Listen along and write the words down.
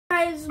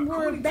guys,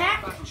 we're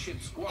back,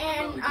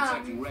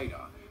 and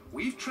radar,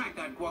 we've tracked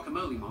that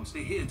guacamole monster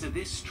here to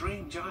this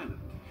strange island.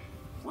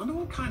 Wonder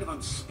what kind of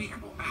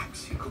unspeakable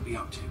acts he could be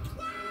up to.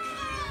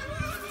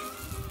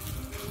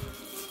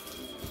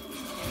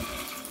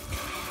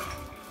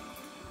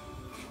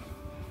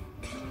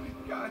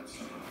 God,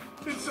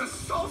 it's a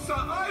salsa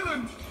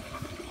island!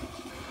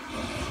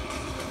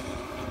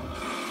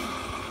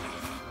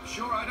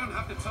 Sure, I don't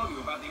have to tell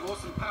you about the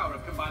awesome power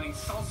of combining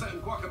salsa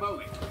and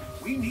guacamole.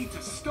 We need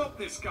to stop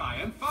this guy,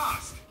 and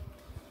fast!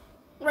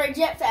 Right,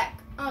 Jetpack.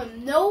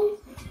 No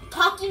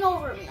talking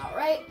over me,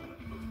 alright?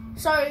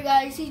 Sorry,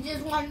 guys, he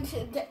just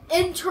wanted to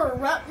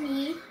interrupt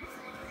me.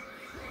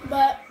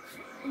 But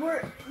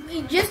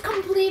we just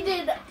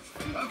completed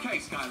okay,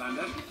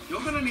 Skylander,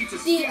 you're gonna need to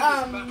the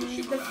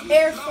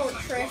air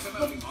fortress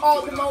with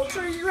all the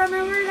vultures. You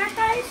remember that,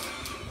 guys?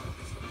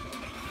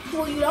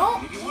 Well, you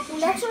don't? Well,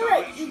 that's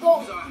alright. You go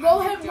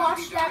ahead and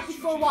watch that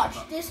before watch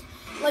this.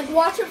 Like,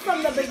 watch it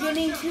from the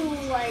beginning to,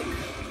 like,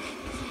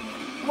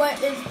 what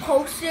is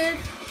posted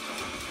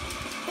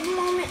at the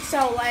moment.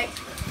 So, like,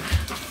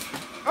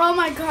 oh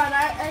my god,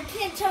 I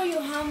can't tell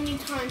you how many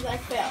times I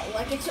fell.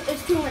 Like, it's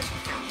too much to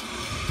count.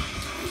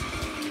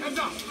 Heads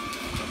up!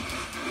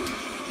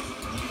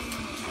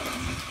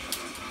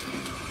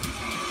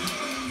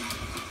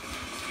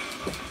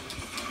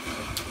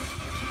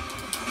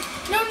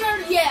 No,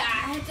 yeah,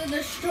 I had to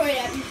destroy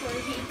that before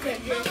he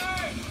could just,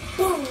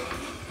 boom.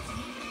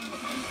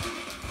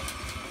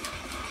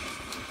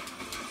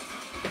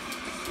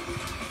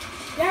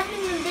 You haven't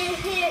even been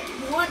hit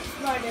once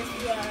by this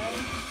guy.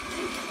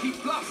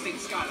 Keep blasting,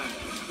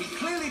 Skylander. He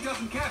clearly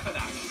doesn't care for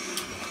that.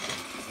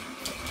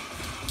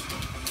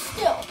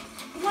 Still,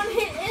 one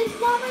hit is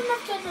not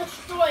enough to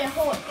destroy a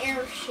whole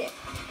airship.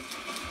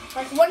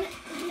 Like, one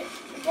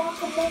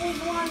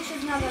guacamole launch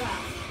is not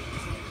enough.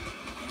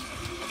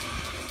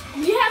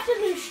 We have to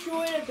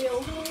destroy the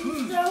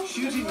buildings, though.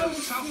 Shooting those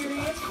salsa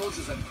pads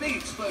causes a big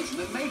explosion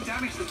that may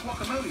damage the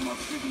guacamole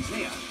monster if he's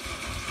near.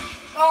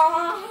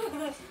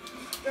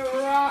 The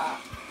rock.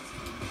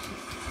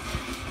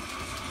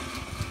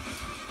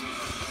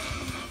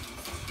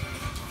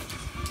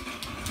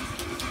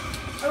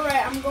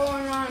 Alright, I'm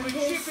going on his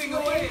way. Chipping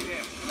away at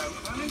him. No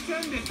pun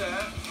intended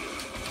there.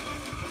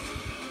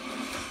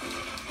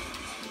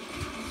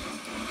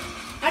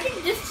 I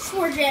think this is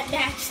where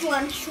Jetpack's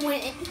lunch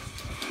went.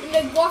 And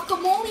the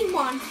guacamole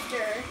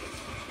monster.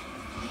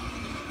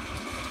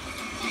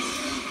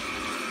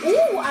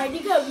 Ooh, I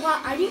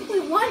think we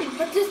won,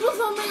 but this was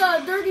only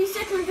a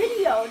 30-second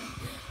video.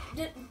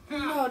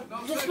 No,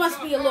 this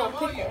must be a little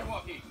pickle.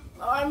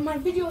 My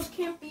videos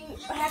can't be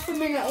half a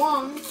minute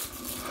long.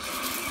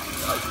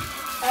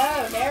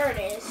 Oh, there it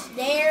is.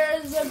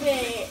 There's a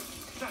bit.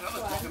 That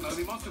other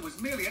guacamole monster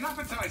was merely an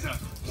appetizer.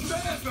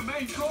 There's the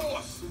main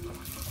course.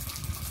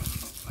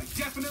 I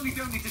definitely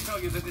don't need to tell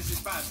you that this is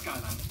bad,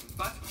 Skylander.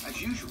 But,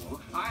 as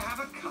usual, I have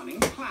a cunning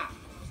plan.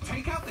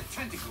 Take out the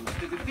tentacles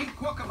to defeat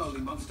Guacamole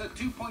Monster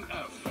 2.0.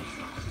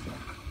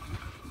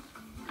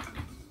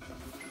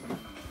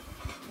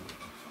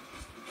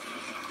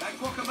 That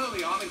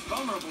guacamole arm is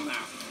vulnerable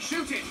now.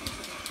 Shoot it!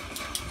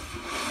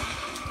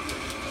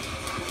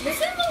 This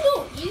is a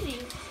little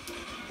easy.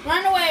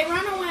 Run away,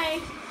 run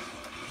away.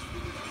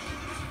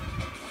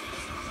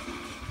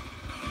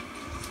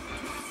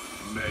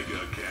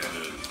 Mega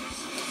cannon.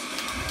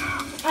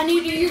 I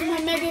need to use my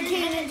mega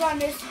cannons on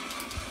this.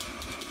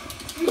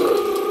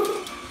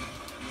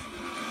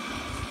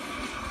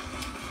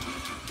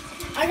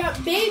 I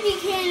got baby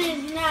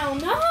cannons now.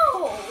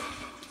 No!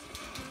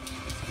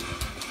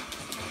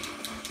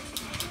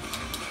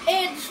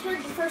 And destroyed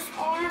the first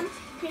arm.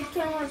 He's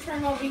gonna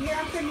return over here,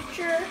 I'm pretty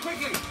sure.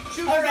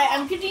 Alright,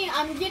 I'm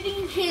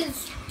getting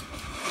his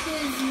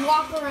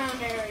walk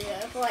around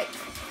area. Like,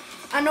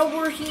 I know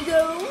where he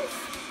goes.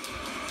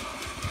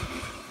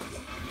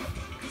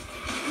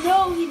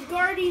 No, he's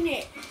guarding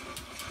it.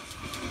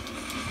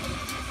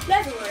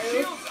 That's rude.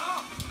 Shields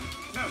up!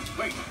 No,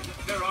 wait,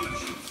 they're on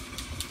us.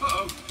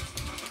 Uh-oh.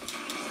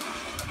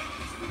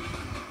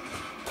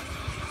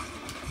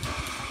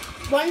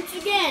 Once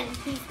again,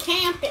 he's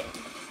camping.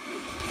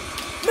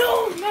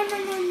 No!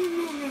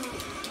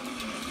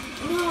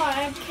 No,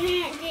 I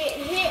can't get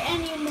hit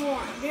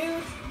anymore,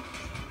 dude.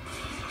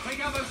 Take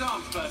out those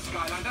arms first,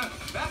 Skylander.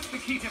 That's the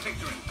key to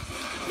victory.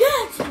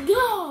 Let's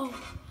go!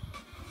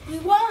 We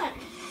won.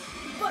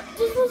 But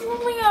this was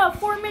only a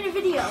 4-minute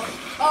video.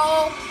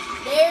 Oh,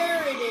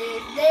 there it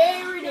is.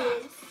 There it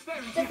is.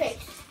 The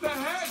face. The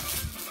head.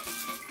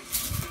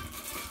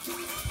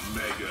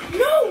 Mega.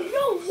 No,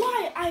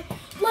 why? I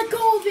let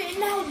go of it and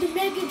now the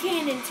mega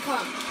cannons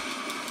come.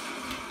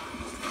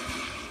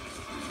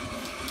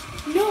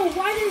 No,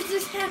 why does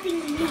this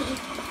happen to me?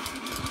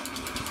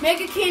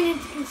 Mega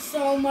cannons do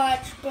so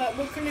much, but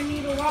we're gonna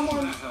need a lot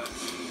more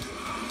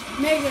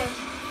mega.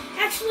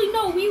 Actually,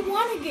 no, we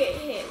want to get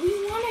hit.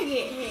 We want to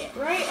get hit,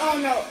 right? Oh,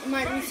 no,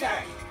 my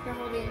reset. They're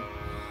holding.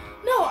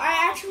 No,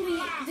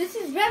 this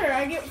is better.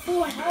 I get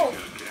full health.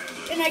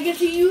 And I get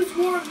to use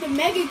more of the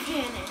mega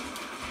cannon.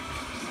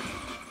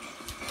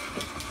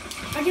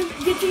 I I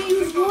get to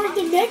use more of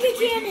the Mega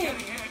Cannon.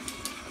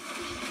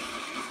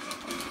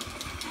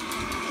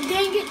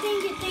 Dang it,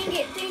 dang it, dang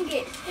it, dang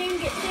it, dang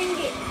it, dang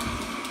it.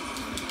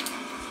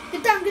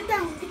 Get down, get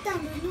down, get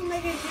down. There's no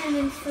Mega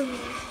Cannons for me.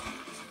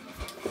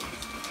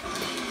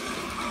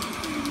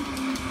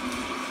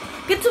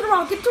 Get to the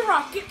rock, get to the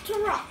rock, get to the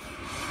rock.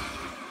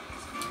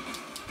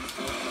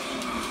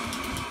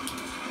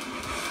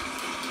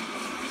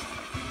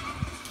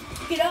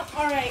 Get up,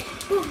 alright.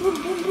 Boom,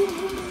 boom, boom, boom,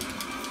 boom, boom.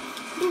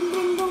 Boom,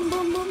 boom, boom,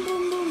 boom, boom,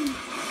 boom, boom.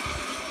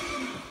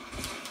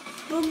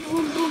 Boom,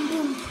 boom, boom,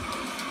 boom.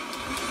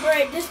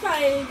 Alright, this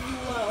guy is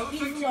low.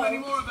 He's low. Many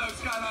more of those,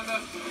 Skylander.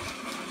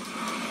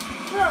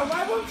 Bro,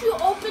 why won't you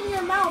open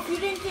your mouth? You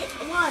didn't get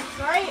lunch,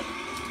 right?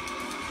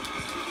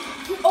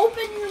 You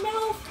open your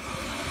mouth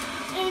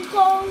and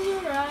close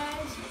your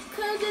eyes,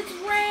 'cause it's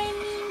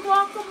raining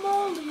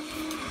guacamole.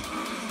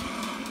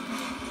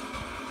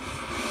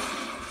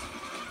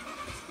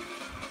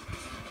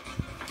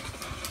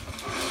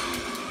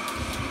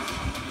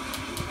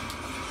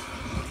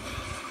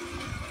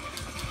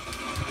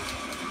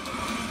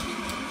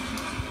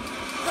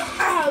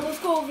 Let's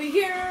go over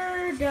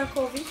here, duck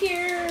over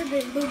here,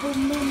 then boom,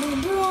 boom, boom,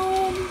 boom,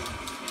 boom.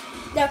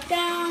 Duck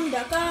down,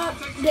 duck up,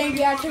 then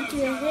you have to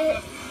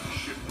hit.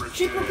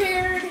 Ship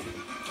repaired.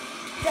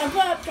 Jump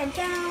up, jump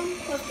down.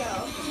 Let's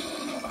go.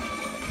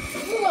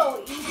 It's a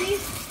little easy.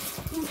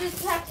 You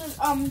just have to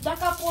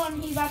duck up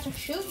when he's about to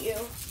shoot you,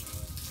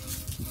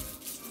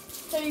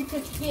 so you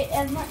could get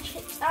as much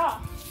hits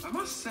off. I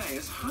must say,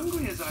 as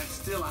hungry as I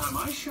still am,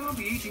 I shan't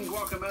be eating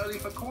guacamole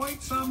for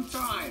quite some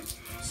time.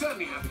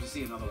 Certainly happy to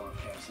see another one of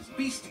Chaos's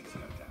beastings go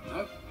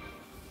down, though.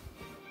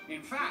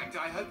 In fact,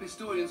 I hope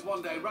historians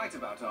one day write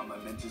about our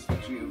momentous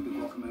victory over the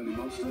guacamole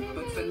monster.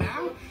 But for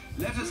now,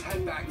 let us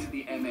head back to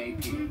the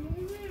MAP.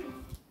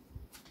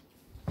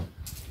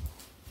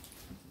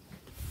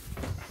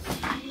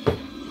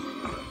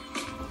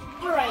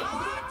 Alright,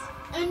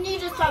 I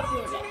need to stop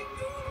doing that.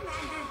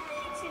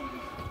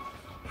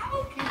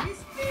 How can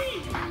this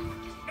be?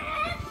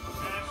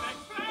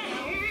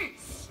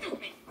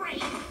 Stupid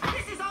brain!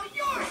 This is all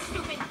your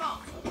stupid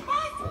fault!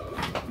 My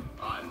fault?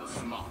 I'm the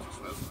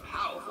smartest, most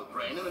powerful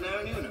brain in the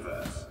known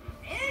universe.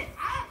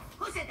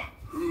 Who said that?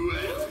 Who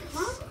else?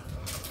 Huh?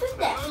 Who's There's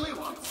that? only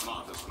one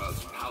smartest,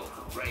 most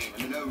powerful brain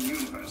in the known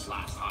universe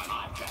last time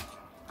I checked.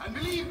 And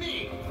believe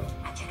me,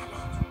 I check a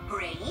lot.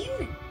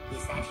 Brain?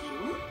 Is that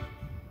you?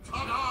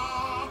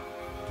 ta-da!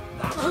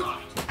 That's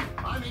right.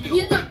 I'm in You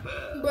your the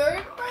bird.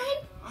 bird brain?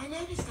 I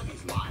noticed that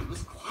his mind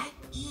was quite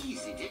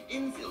easy to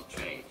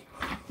infiltrate.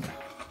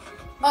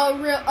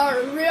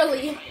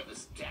 Really?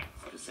 This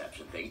depth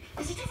perception thing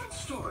is a different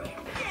story.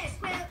 Yes,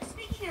 well,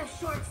 speaking of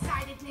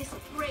short-sightedness,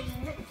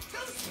 brain,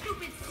 those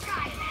stupid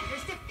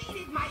Skylanders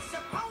defeated my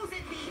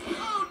supposedly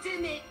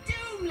ultimate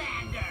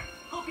Doomlander.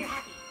 Hope you're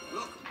happy.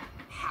 Look,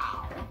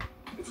 how?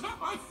 It's not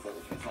my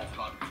fault you thought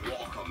about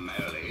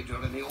guacamole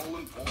during the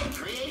all-important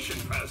creation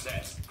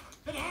process.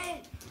 But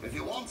hey, if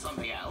you want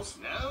something else,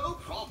 no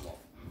problem.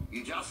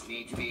 You just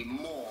need to be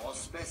more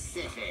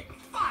specific.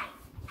 Fine.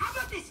 How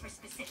about this for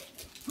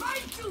specific? My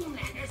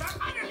Doomlanders are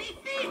utterly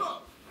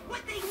feeble.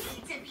 What they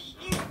need to be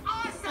is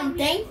awesome. I'm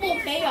thankful,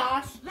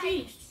 Chaos. Like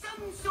Jeez.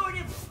 some sort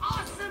of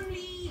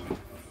awesomely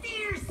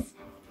fierce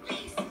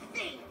beast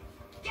thing.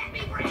 Get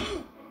me,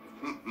 brain?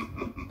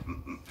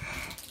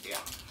 Yeah,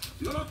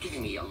 you're not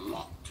giving me a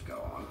lot to go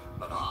on,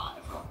 but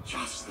I've got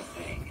just the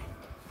thing.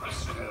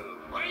 Presto,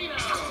 Reno!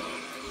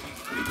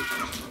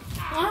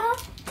 Huh?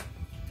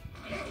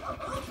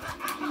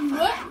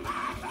 What?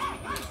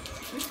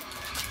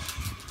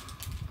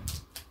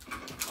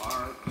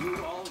 Are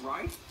you all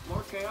right,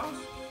 Lord Chaos?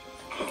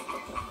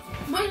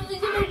 What is he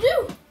gonna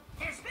do?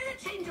 There's been a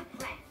change of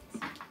plans.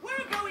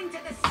 We're going to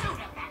the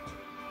soda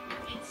factory.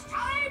 It's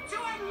time to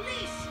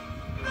unleash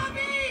the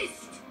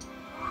beast!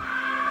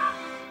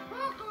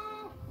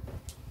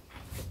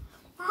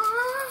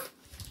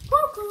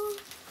 Cuckoo.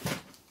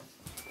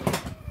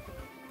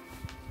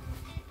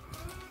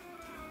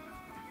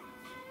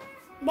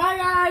 Bye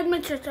guys,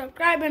 make sure to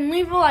subscribe and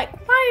leave a like.